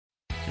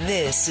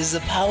This is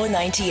a Power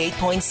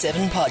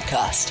 98.7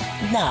 podcast.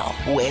 Now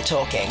we're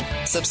talking.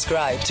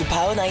 Subscribe to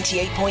Power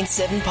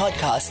 98.7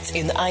 podcasts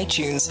in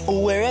iTunes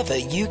or wherever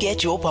you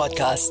get your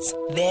podcasts.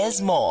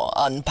 There's more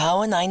on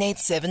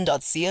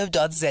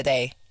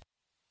power987.co.za.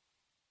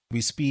 We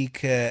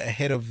speak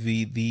ahead of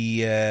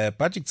the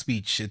budget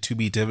speech to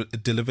be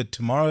delivered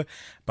tomorrow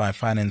by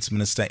Finance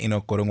Minister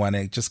Enoch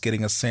Godongwana, just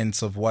getting a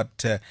sense of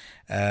what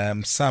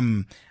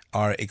some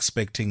are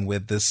expecting where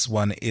this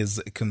one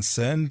is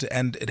concerned.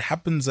 And it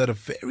happens at a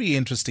very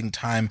interesting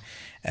time,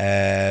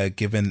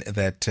 given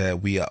that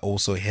we are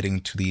also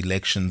heading to the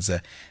elections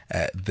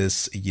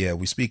this year.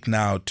 We speak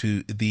now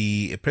to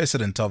the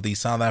president of the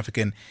South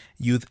African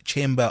Youth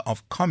Chamber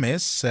of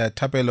Commerce,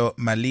 Thapelo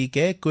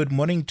Malike. Good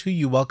morning to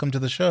you. Welcome to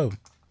the show.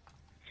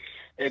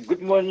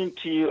 Good morning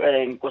to you,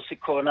 Nkosi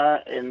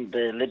Khona, and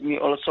let me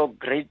also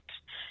greet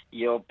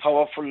your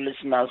powerful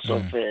listeners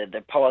of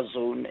the Power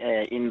Zone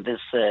in this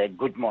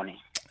good morning.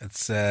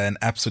 It's an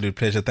absolute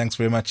pleasure. Thanks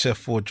very much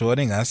for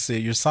joining us.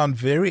 You sound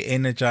very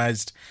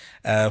energized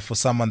for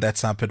someone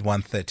that's up at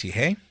 1:30,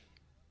 hey?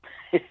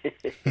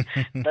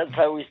 That's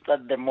how we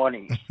start the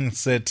morning.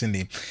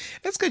 Certainly.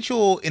 Let's get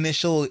your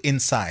initial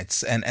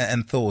insights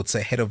and thoughts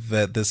ahead of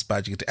this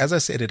budget. As I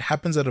said, it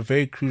happens at a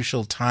very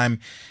crucial time,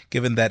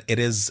 given that it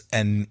is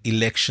an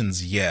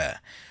elections year.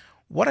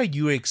 What are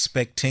you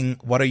expecting?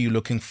 What are you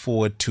looking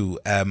forward to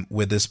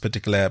where this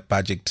particular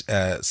budget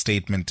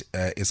statement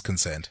is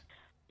concerned?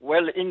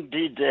 Well,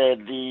 indeed,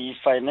 the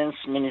finance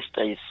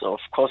minister is, of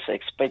course,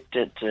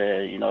 expected,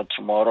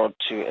 tomorrow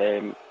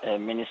to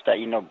Minister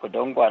Enoch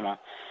Godongwana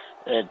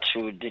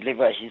to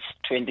deliver his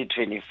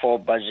 2024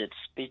 budget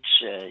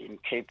speech in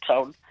Cape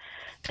Town.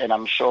 And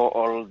I'm sure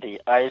all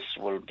the eyes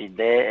will be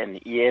there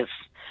and ears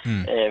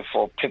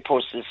for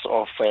purposes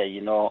of,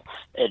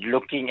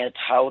 looking at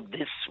how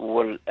this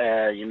will,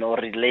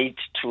 relate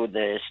to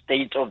the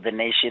State of the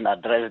Nation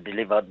address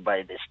delivered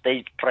by the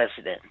state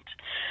president.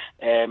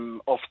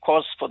 Of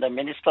course, for the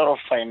Minister of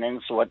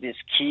Finance, what is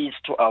key is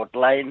to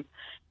outline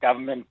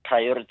government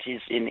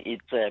priorities in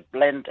its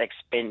planned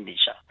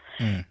expenditure.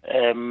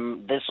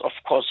 This, of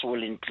course,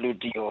 will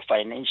include your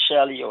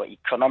financial, your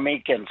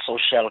economic and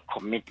social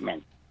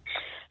commitment.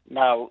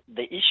 Now,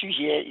 the issue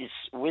here is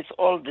with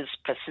all these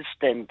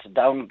persistent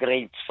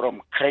downgrades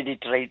from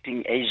credit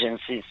rating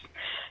agencies,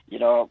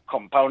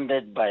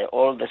 compounded by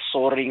all the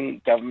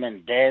soaring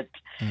government debt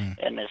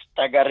and a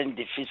staggering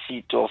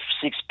deficit of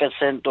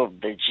 6% of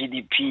the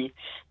GDP,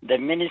 the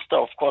minister,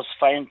 of course,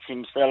 finds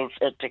himself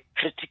at a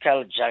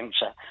critical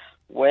juncture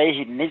where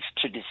he needs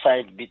to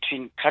decide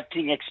between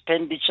cutting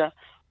expenditure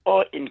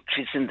or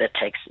increasing the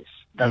taxes.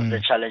 That's the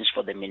challenge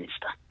for the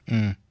minister.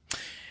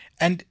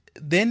 And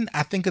then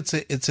I think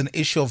it's an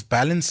issue of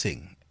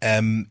balancing.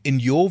 In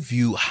your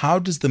view, how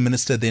does the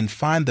minister then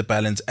find the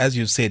balance? As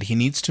you've said, he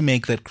needs to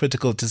make that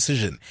critical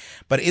decision.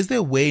 But is there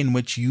a way in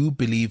which you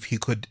believe he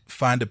could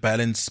find a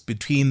balance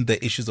between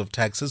the issues of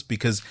taxes?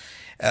 Because,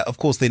 of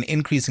course, then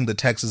increasing the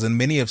taxes, and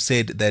many have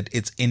said that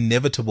it's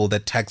inevitable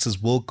that taxes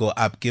will go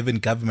up given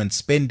government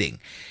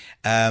spending.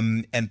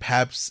 And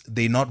perhaps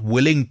they're not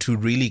willing to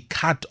really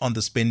cut on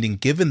the spending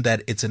given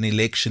that it's an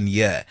election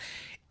year.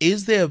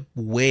 Is there a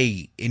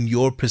way, in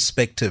your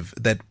perspective,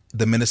 that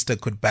the minister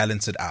could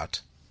balance it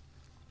out?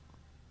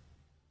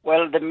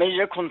 Well, the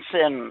major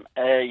concern,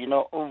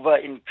 over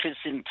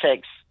increasing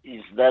tax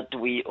is that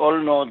we all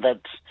know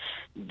that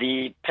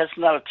the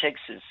personal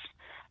taxes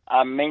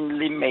are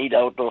mainly made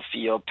out of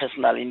your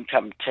personal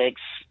income tax,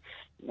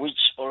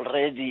 which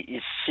already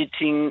is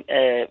sitting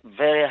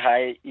very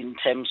high in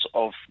terms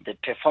of the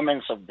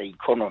performance of the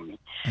economy.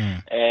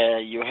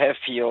 You have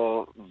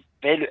your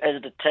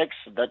value-added tax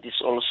that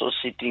is also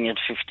sitting at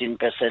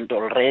 15%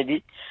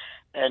 already.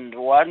 And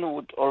one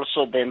would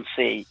also then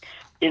say,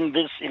 in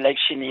this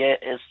election year,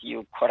 as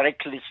you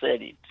correctly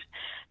said it,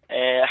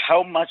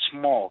 how much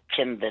more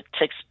can the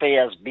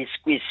taxpayers be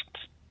squeezed?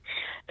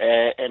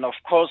 And of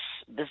course,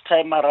 this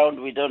time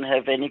around, we don't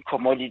have any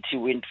commodity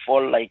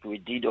windfall like we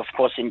did, of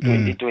course, in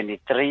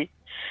 2023.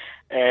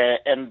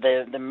 And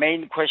the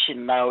main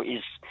question now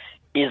is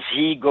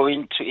he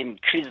going to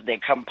increase the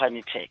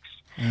company tax?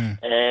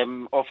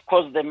 Of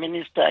course, the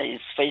minister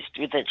is faced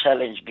with a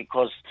challenge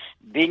because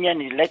being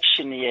an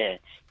election year,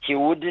 he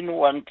wouldn't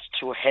want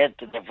to hurt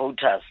the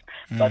voters.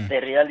 But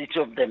the reality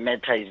of the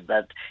matter is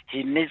that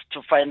he needs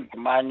to find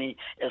money,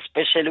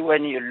 especially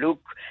when you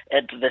look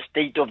at the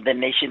State of the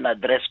Nation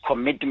address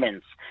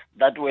commitments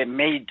that were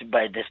made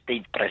by the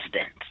state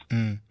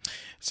president.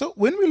 So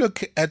when we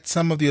look at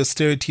some of the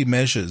austerity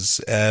measures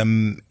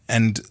and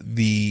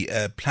the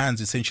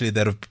plans essentially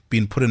that have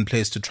been put in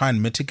place to try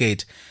and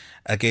mitigate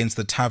against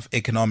the tough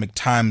economic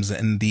times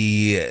and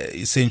the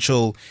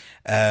essential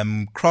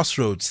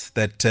crossroads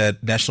that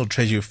National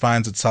Treasury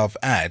finds itself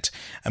at.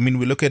 I mean,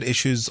 we look at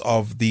issues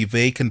of the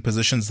vacant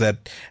positions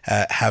that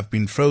have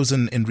been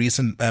frozen in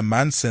recent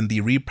months and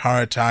the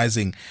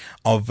reprioritizing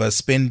of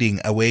spending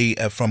away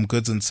from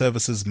goods and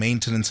services,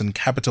 maintenance and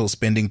capital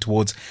spending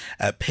towards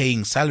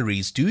paying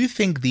salaries. Do you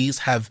think these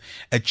have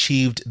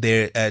achieved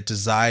their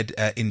desired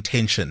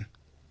intention?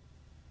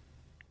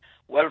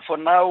 Well, for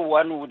now,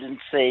 one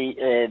wouldn't say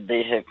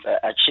they have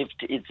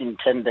achieved its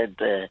intended,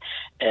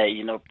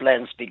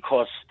 plans,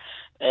 because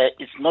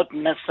it's not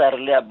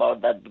necessarily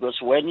about that. Because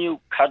when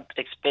you cut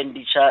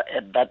expenditure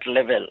at that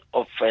level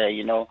of,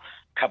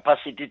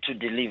 capacity to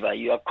deliver,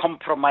 you are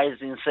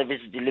compromising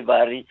service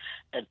delivery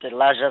at a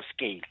larger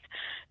scale.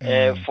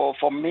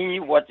 For me,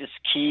 what is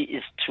key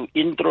is to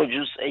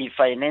introduce a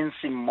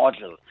financing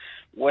model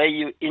where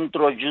you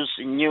introduce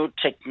new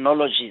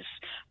technologies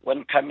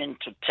when coming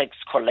to tax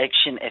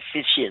collection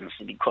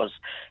efficiency, because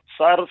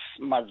SARS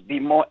must be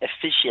more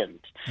efficient.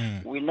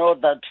 We know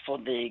that for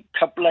the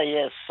couple of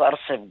years, SARS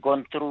have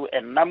gone through a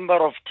number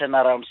of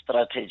turnaround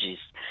strategies.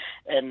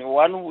 And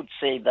one would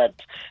say that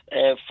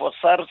for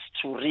SARS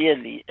to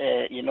really,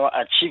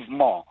 achieve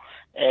more,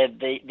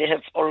 they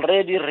have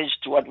already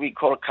reached what we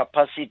call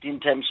capacity in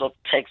terms of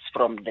tax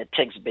from the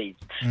tax base.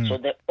 So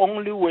the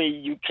only way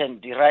you can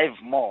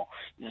derive more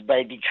is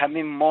by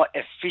becoming more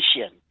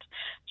efficient.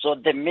 So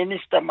the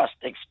minister must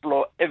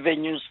explore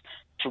avenues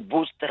to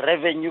boost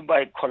revenue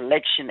by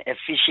collection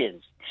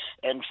efficiency.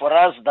 And for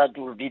us, that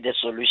will be the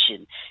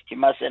solution. He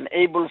must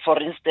enable,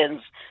 for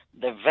instance,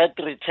 the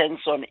VAT returns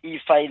on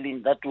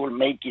e-filing that will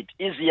make it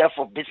easier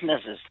for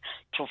businesses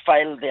to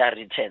file their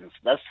returns.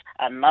 That's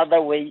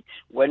another way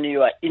when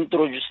you are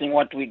introducing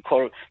what we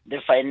call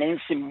the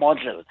financing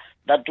model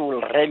that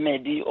will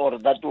remedy or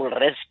that will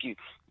rescue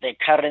the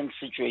current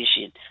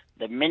situation.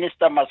 The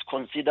minister must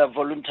consider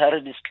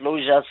voluntary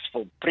disclosures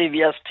for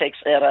previous tax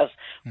errors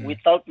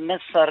without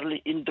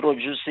necessarily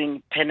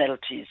introducing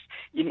penalties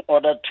in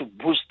order to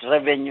boost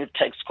revenue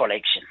tax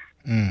collection.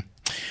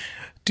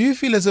 Do you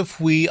feel as if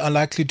we are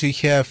likely to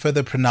hear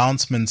further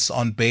pronouncements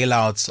on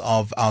bailouts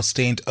of our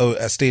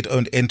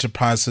state-owned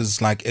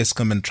enterprises like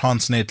Eskom and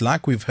Transnet,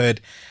 like we've heard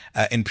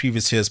in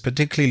previous years,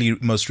 particularly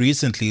most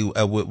recently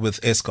with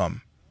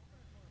Eskom?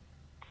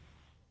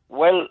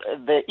 Well,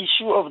 the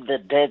issue of the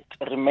debt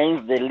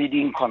remains the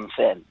leading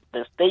concern.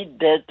 The state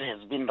debt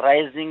has been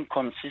rising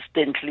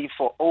consistently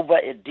for over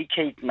a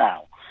decade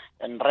now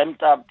and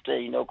ramped up,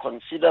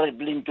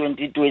 considerably in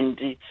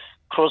 2020,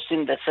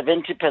 crossing the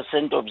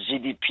 70% of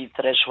GDP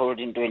threshold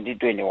in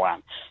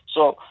 2021.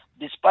 So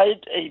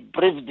despite a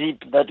brief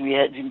dip that we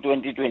had in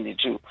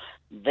 2022,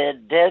 the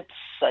debt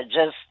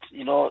suggests,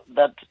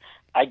 that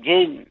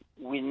again,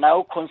 we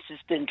now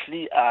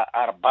consistently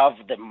are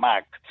above the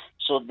mark.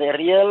 So the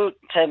real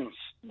terms,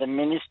 the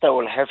minister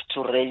will have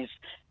to raise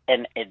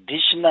an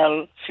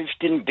additional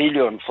 15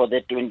 billion for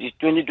the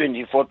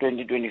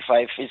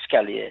 2024-2025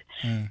 fiscal year.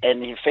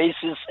 And he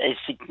faces a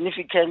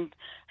significant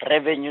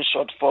revenue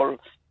shortfall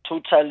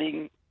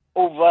totaling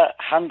over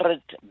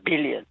 100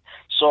 billion.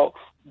 So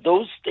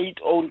those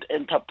state-owned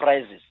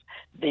enterprises,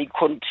 they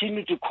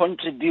continue to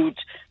contribute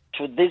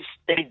to this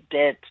state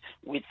debt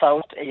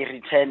without a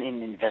return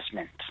in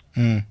investment.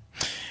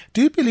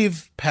 Do you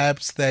believe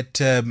perhaps that,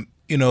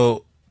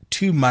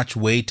 too much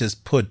weight is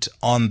put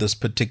on this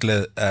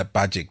particular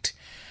budget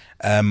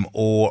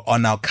or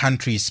on our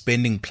country's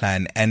spending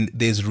plan, and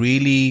there's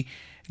really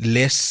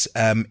less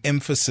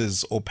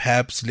emphasis or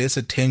perhaps less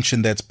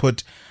attention that's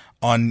put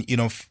on,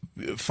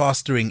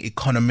 fostering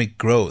economic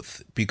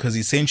growth, because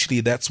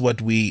essentially that's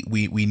what we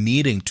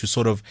needing to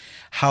sort of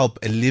help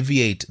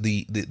alleviate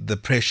the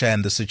pressure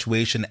and the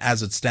situation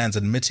as it stands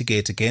and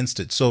mitigate against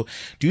it. So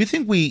do you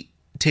think we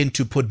tend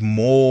to put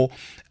more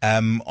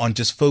on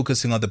just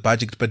focusing on the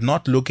budget, but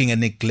not looking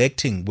and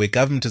neglecting, where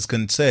government is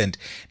concerned,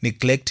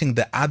 neglecting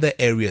the other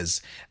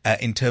areas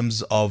in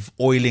terms of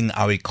oiling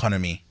our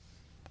economy?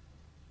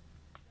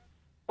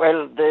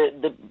 Well,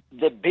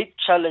 the big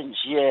challenge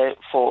here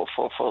for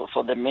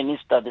the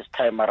minister this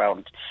time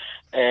around,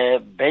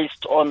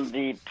 based on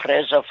the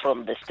pressure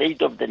from the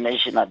State of the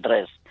Nation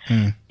address,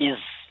 is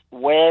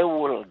where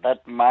will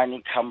that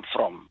money come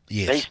from,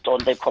 based on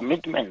the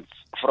commitments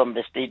from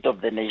the State of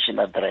the Nation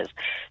address.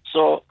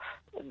 So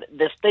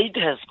the state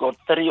has got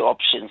three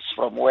options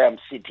from where I'm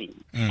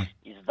sitting.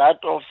 Is that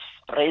of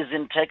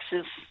raising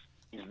taxes?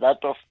 Is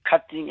that of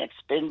cutting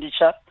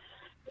expenditure?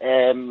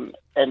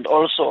 And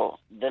also,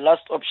 the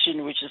last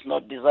option, which is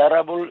not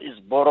desirable, is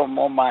borrow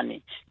more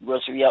money,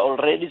 because we are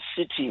already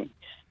sitting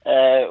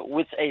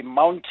with a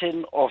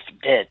mountain of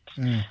debt.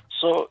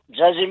 So,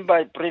 judging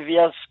by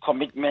previous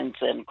commitments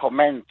and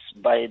comments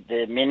by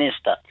the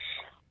minister,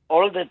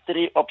 all the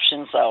three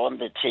options are on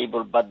the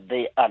table, but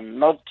they are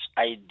not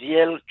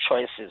ideal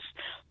choices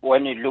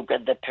when you look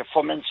at the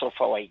performance of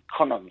our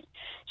economy.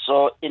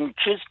 So,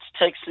 increased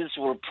taxes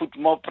will put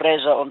more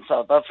pressure on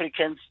South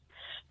Africans,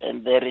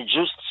 and the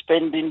reduced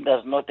spending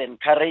does not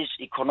encourage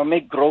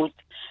economic growth,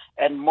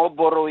 and more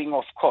borrowing,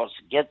 of course,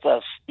 gets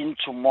us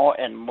into more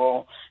and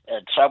more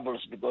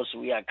troubles, because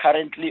we are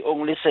currently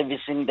only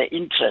servicing the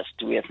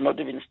interest. We have not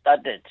even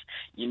started,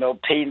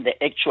 paying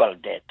the actual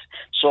debt.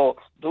 So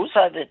those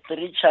are the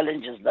three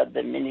challenges that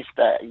the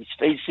minister is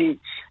facing.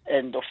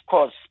 And of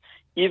course,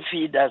 if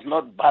he does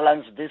not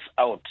balance this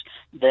out,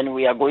 then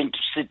we are going to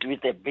sit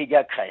with a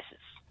bigger crisis.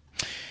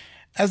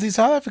 As the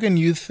South African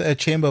Youth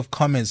Chamber of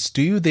Commerce,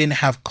 do you then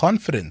have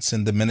confidence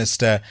in the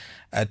minister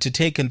to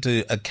take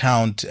into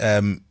account,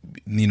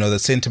 the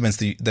sentiments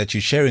that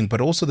you're sharing,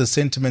 but also the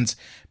sentiments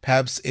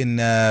perhaps in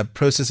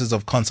processes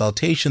of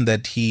consultation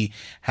that he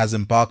has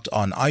embarked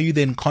on? Are you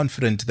then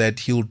confident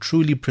that he'll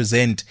truly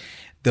present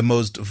the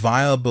most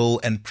viable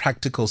and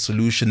practical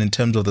solution in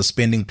terms of the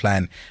spending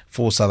plan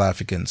for South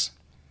Africans?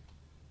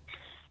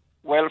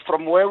 Well,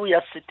 from where we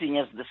are sitting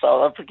as the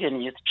South African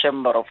Youth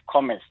Chamber of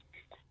Commerce,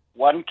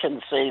 one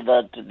can say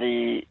that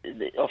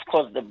of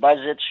course, the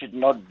budget should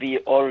not be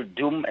all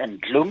doom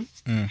and gloom.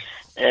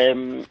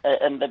 And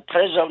the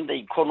pressure on the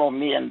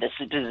economy and the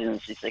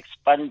citizens is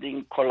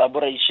expanding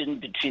collaboration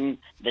between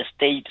the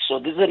state. So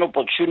this is an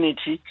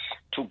opportunity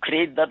to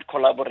create that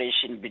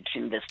collaboration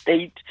between the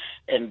state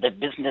and the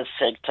business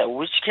sector,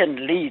 which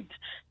can lead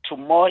to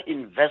more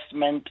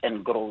investment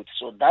and growth.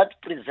 So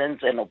that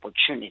presents an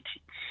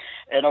opportunity.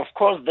 And of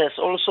course, there's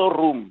also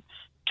room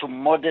to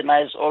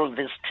modernize all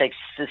these tax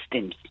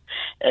systems,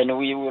 and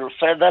we will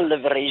further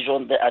leverage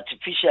on the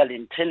artificial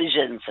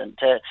intelligence and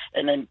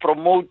then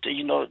promote,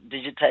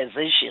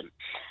 digitization.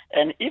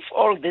 And if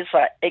all these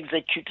are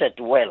executed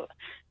well,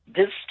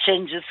 these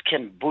changes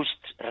can boost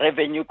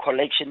revenue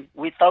collection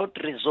without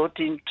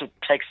resorting to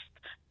tax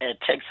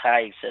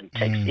hikes and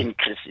tax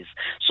increases.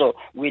 So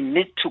we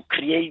need to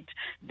create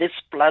this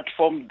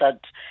platform that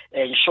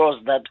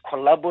ensures that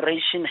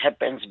collaboration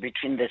happens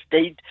between the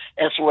state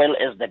as well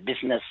as the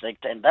business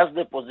sector. And that's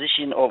the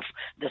position of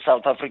the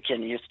South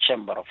African Youth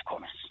Chamber of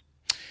Commerce.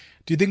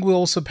 Do you think we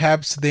also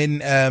perhaps then,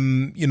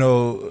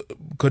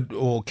 could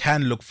or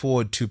can look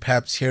forward to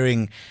perhaps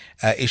hearing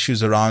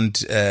issues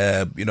around,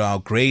 our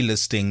grey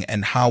listing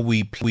and how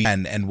we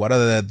plan and what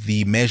are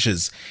the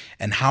measures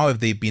and how have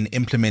they been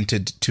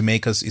implemented to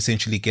make us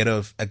essentially get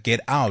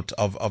out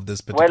of this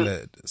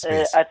particular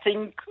space? I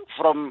think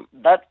from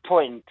that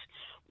point,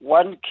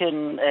 one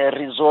can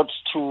resort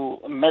to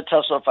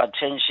matters of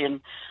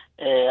attention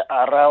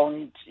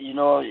around,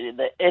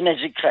 the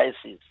energy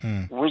crisis,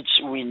 which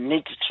we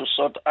need to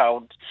sort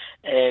out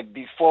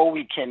before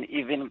we can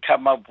even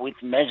come up with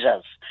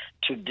measures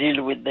to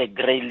deal with the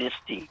grey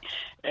listing.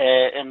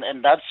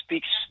 And that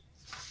speaks.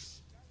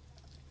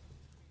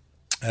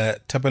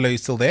 Thapelo, are you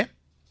still there?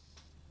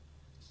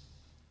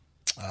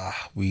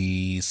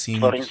 We seem.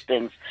 For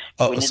instance,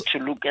 we need to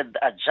look at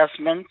the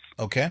adjustments.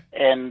 Okay.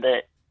 And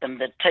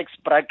the tax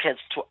brackets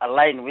to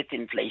align with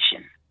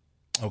inflation.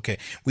 Okay,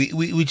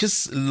 we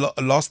just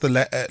lost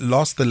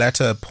the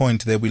latter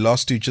point there. We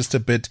lost you just a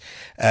bit,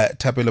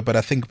 Thapelo, but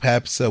I think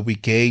perhaps we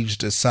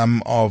gauged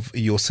some of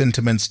your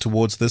sentiments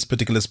towards this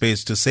particular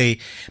space to say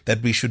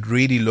that we should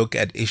really look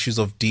at issues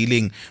of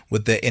dealing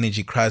with the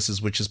energy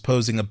crisis, which is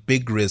posing a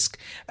big risk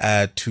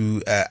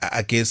to,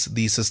 I guess,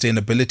 the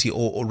sustainability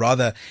or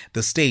rather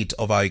the state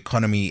of our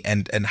economy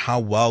and how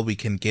well we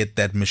can get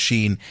that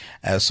machine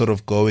sort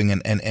of going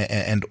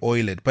and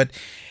oil it. But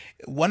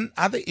one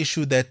other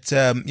issue that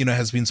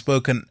has been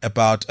spoken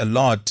about a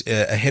lot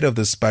ahead of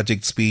this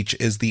budget speech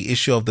is the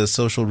issue of the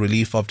social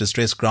relief of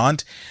distress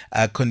grant,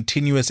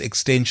 continuous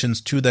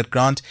extensions to that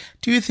grant.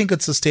 Do you think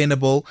it's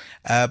sustainable?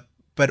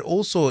 But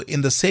also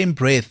in the same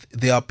breath,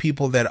 there are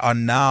people that are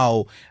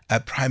now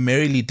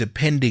primarily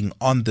depending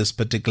on this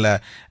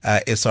particular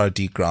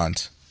SRD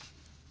grant.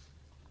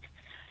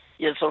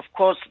 Yes, of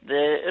course,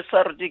 the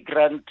SRD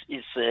grant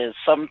is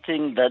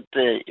something that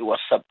was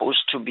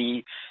supposed to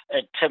be a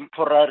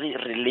temporary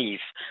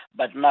relief.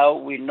 But now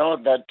we know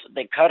that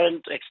the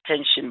current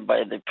extension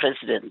by the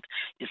president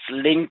is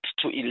linked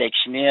to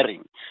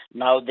electioneering.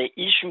 Now the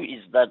issue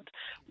is that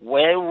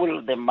where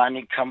will the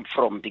money come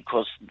from?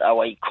 Because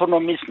our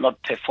economy is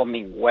not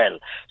performing well.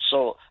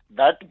 So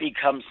that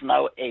becomes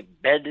now a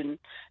burden,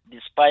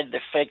 despite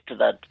the fact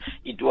that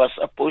it was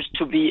supposed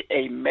to be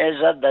a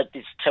measure that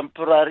is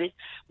temporary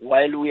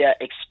while we are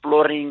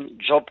exploring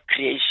job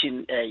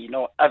creation,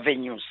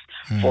 avenues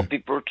for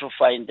people to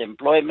find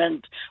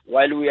employment,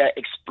 while we are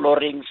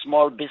exploring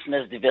small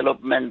business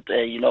development,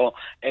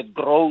 a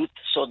growth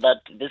so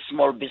that the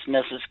small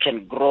businesses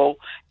can grow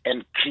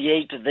and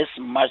create this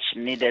much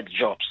needed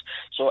jobs.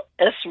 So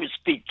as we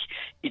speak,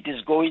 it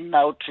is going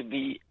now to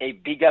be a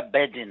bigger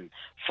burden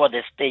for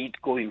the state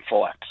going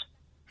forward.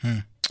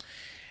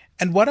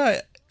 And what are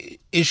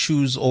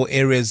issues or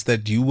areas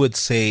that you would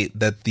say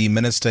that the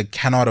minister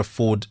cannot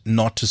afford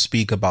not to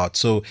speak about?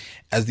 So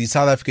as the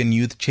South African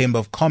Youth Chamber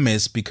of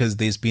Commerce, because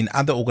there's been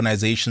other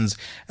organizations,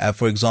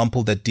 for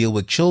example, that deal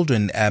with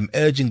children,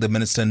 urging the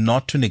minister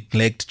not to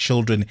neglect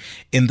children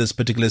in this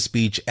particular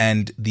speech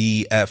and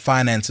the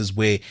finances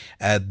where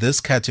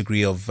this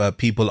category of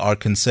people are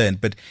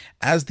concerned. But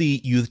as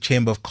the Youth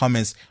Chamber of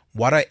Commerce,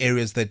 what are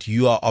areas that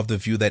you are of the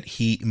view that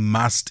he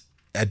must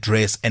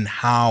address, and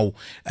how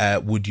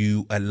would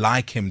you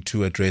like him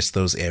to address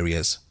those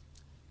areas?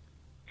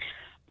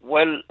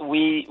 Well,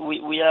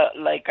 we are,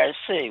 like I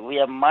say, we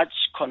are much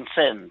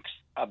concerned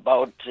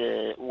about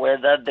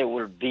whether there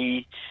will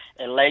be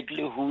a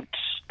likelihood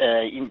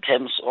in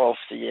terms of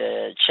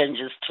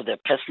changes to the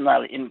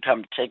personal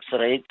income tax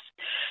rate,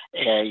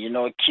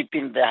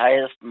 keeping the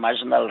highest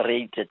marginal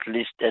rate at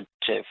least at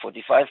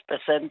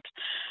 45%.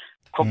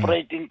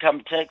 Corporate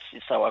income tax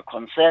is our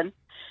concern.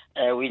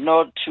 We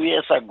know 2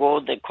 years ago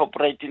the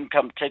corporate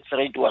income tax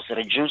rate was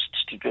reduced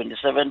to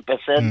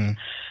 27%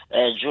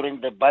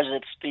 during the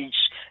budget speech,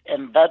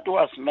 and that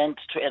was meant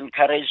to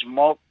encourage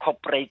more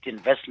corporate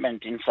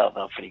investment in South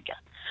Africa.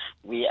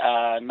 We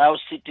are now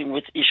sitting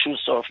with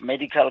issues of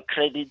medical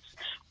credits.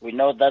 We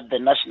know that the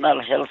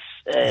National Health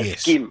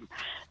Scheme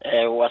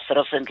was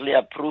recently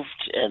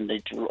approved, and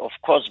it will, of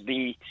course,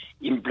 be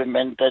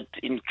implemented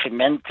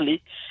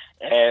incrementally.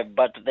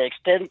 But the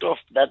extent of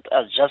that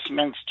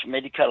adjustments to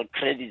medical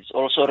credits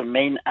also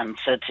remain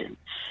uncertain.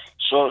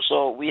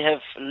 So we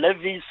have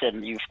levies,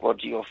 and you've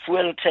got your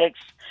fuel tax.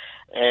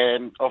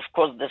 Of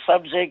course, the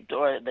subject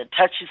or the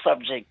touchy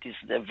subject is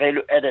the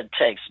value-added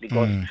tax,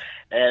 because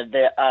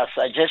there are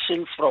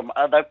suggestions from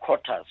other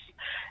quarters.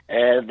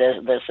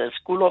 There's a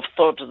school of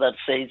thought that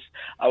says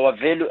our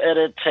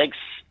value-added tax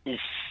is,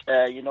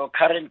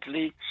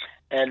 currently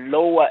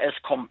lower as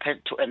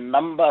compared to a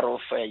number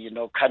of,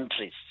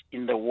 countries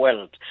in the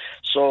world.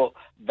 So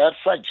that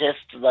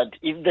suggests that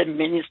if the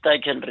minister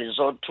can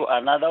resort to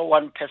another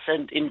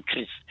 1%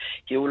 increase,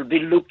 he will be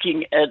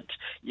looking at,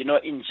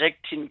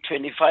 injecting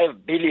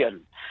 25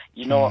 billion,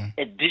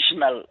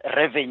 additional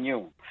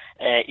revenue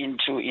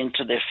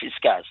into the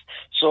fiscus.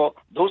 So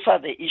those are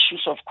the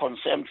issues of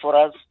concern for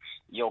us.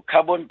 Your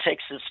carbon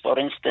taxes, for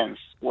instance,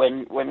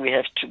 when we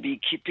have to be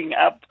keeping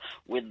up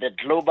with the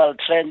global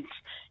trends.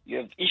 You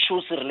have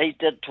issues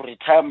related to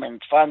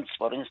retirement funds.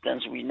 For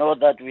instance, we know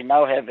that we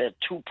now have a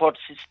two-pot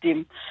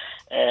system.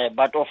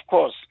 But of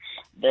course,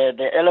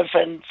 the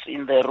elephant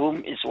in the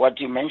room is what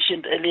you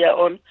mentioned earlier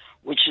on,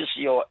 which is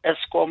your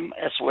Eskom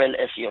as well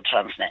as your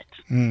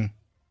Transnet.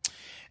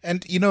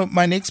 And,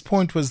 my next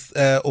point was,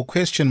 or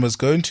question was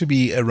going to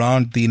be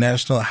around the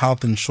National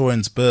Health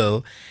Insurance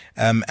Bill.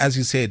 As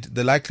you said,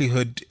 the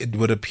likelihood, it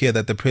would appear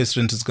that the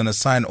president is going to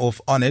sign off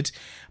on it.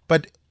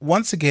 But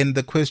once again,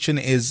 the question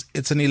is,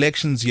 it's an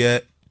elections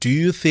year. Do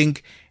you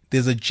think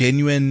there's a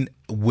genuine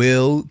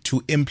will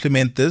to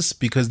implement this?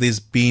 Because there's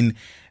been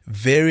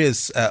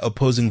various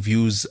opposing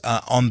views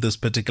on this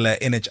particular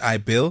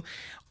NHI bill.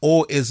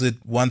 Or is it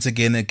once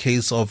again a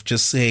case of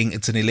just saying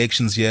it's an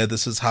elections year,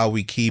 this is how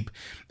we keep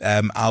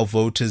our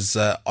voters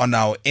on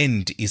our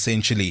end,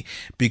 essentially?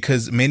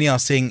 Because many are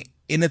saying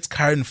in its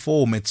current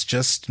form, it's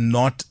just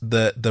not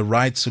the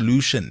right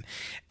solution.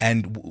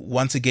 And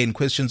once again,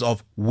 questions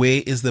of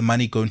where is the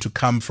money going to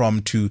come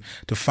from to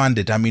fund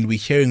it? I mean, we're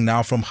hearing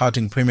now from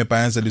Gauteng Premier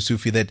Bayanda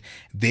Lesufi that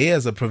they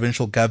as a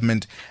provincial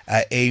government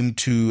aim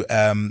to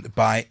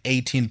buy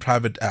 18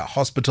 private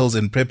hospitals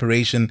in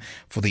preparation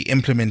for the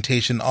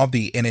implementation of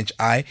the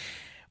NHI.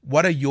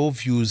 What are your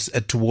views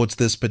towards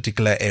this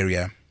particular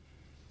area?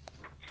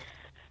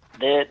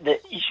 The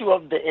issue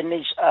of the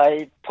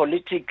NHI,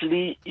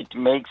 politically, it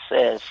makes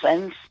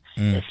sense,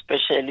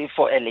 especially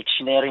for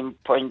electioneering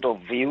point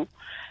of view.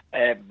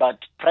 But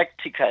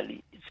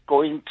practically, it's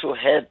going to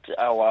hurt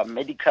our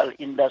medical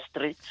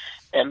industry,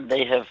 and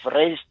they have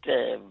raised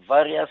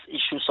various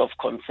issues of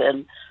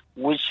concern,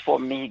 which for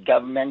me,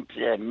 government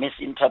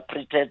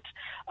misinterpreted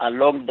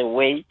along the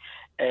way.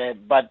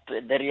 But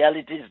the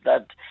reality is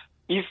that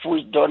if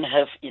we don't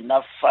have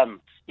enough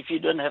funds, if you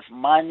don't have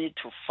money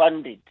to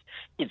fund it,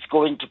 it's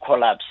going to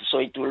collapse. So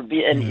it will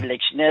be an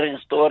electioneering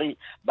story,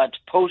 but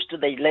post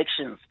the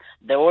elections,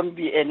 there won't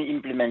be any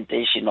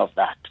implementation of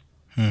that.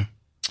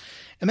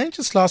 And then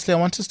just lastly, I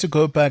want us to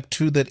go back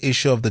to that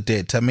issue of the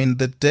debt. I mean,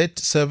 the debt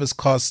service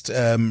cost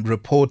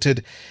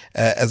reported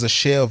as a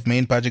share of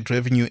main budget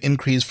revenue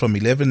increased from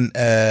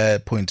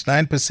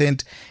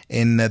 11.9%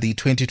 in the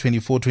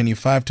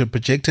 2024-25 to a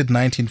projected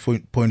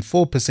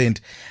 19.4%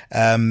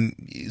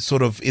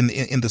 sort of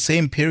in the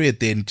same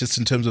period then, just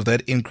in terms of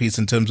that increase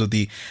in terms of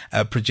the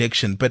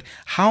projection. But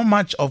how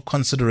much of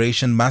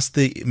consideration must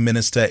the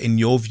minister, in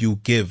your view,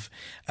 give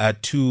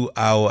to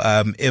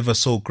our ever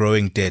so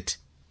growing debt?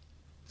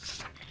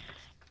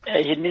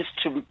 He needs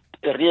to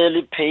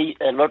really pay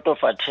a lot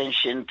of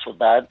attention to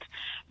that,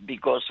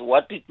 because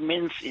what it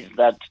means is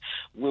that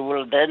we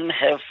will then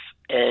have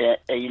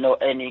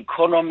an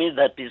economy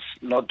that is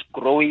not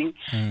growing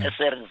as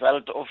a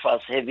result of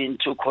us having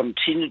to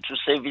continue to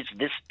service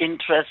this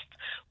interest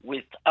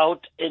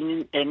without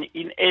any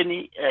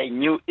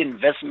new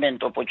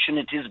investment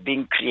opportunities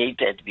being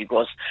created.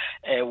 Because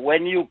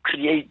when you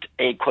create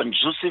a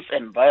conducive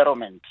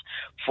environment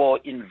for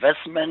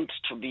investment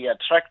to be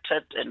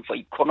attracted and for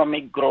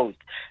economic growth,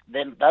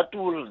 then that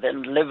will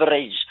then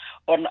leverage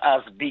on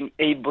us being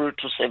able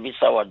to service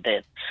our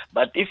debt.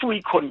 But if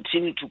we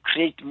continue to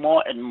create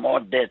more and more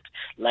debt,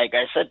 like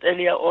I said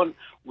earlier on,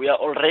 we are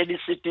already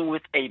sitting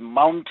with a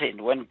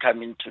mountain when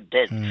coming to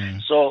debt.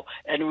 So,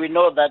 and we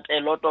know that a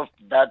lot of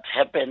that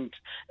happened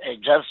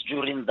just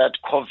during that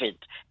COVID,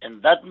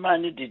 and that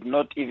money did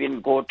not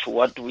even go to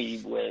what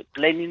we were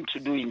planning to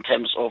do in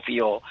terms of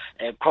your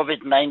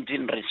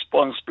COVID-19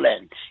 response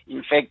plan.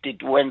 In fact,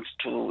 it went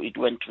to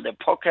the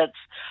pockets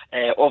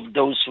of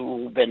those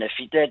who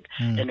benefited,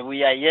 and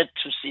we are yet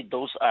to see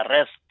those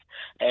arrests.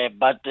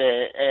 But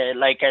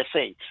like I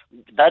say,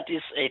 that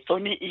is a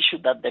thorny issue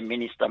that the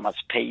minister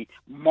must pay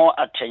more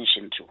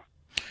attention to.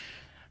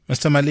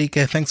 Mr.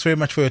 Malike, thanks very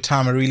much for your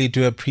time. I really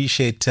do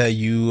appreciate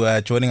you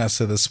joining us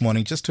this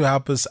morning just to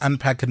help us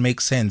unpack and make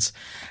sense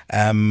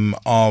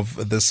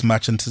of this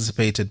much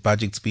anticipated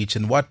budget speech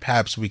and what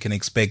perhaps we can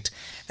expect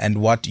and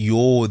what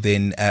your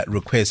then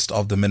request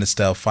of the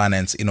Minister of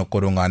Finance, Enoch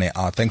Godongane,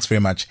 are. Thanks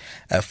very much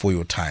for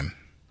your time.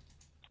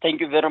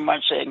 Thank you very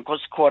much,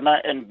 Nkosi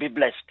Khona, and be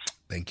blessed.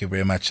 Thank you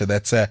very much.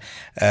 That's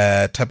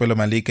Thapelo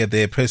Malike,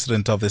 the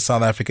president of the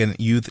South African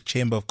Youth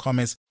Chamber of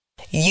Commerce.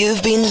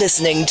 You've been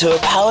listening to a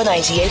Power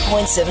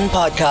 98.7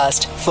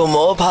 podcast. For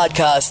more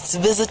podcasts,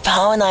 visit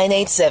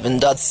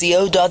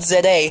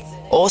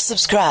power987.co.za or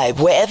subscribe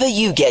wherever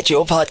you get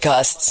your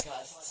podcasts.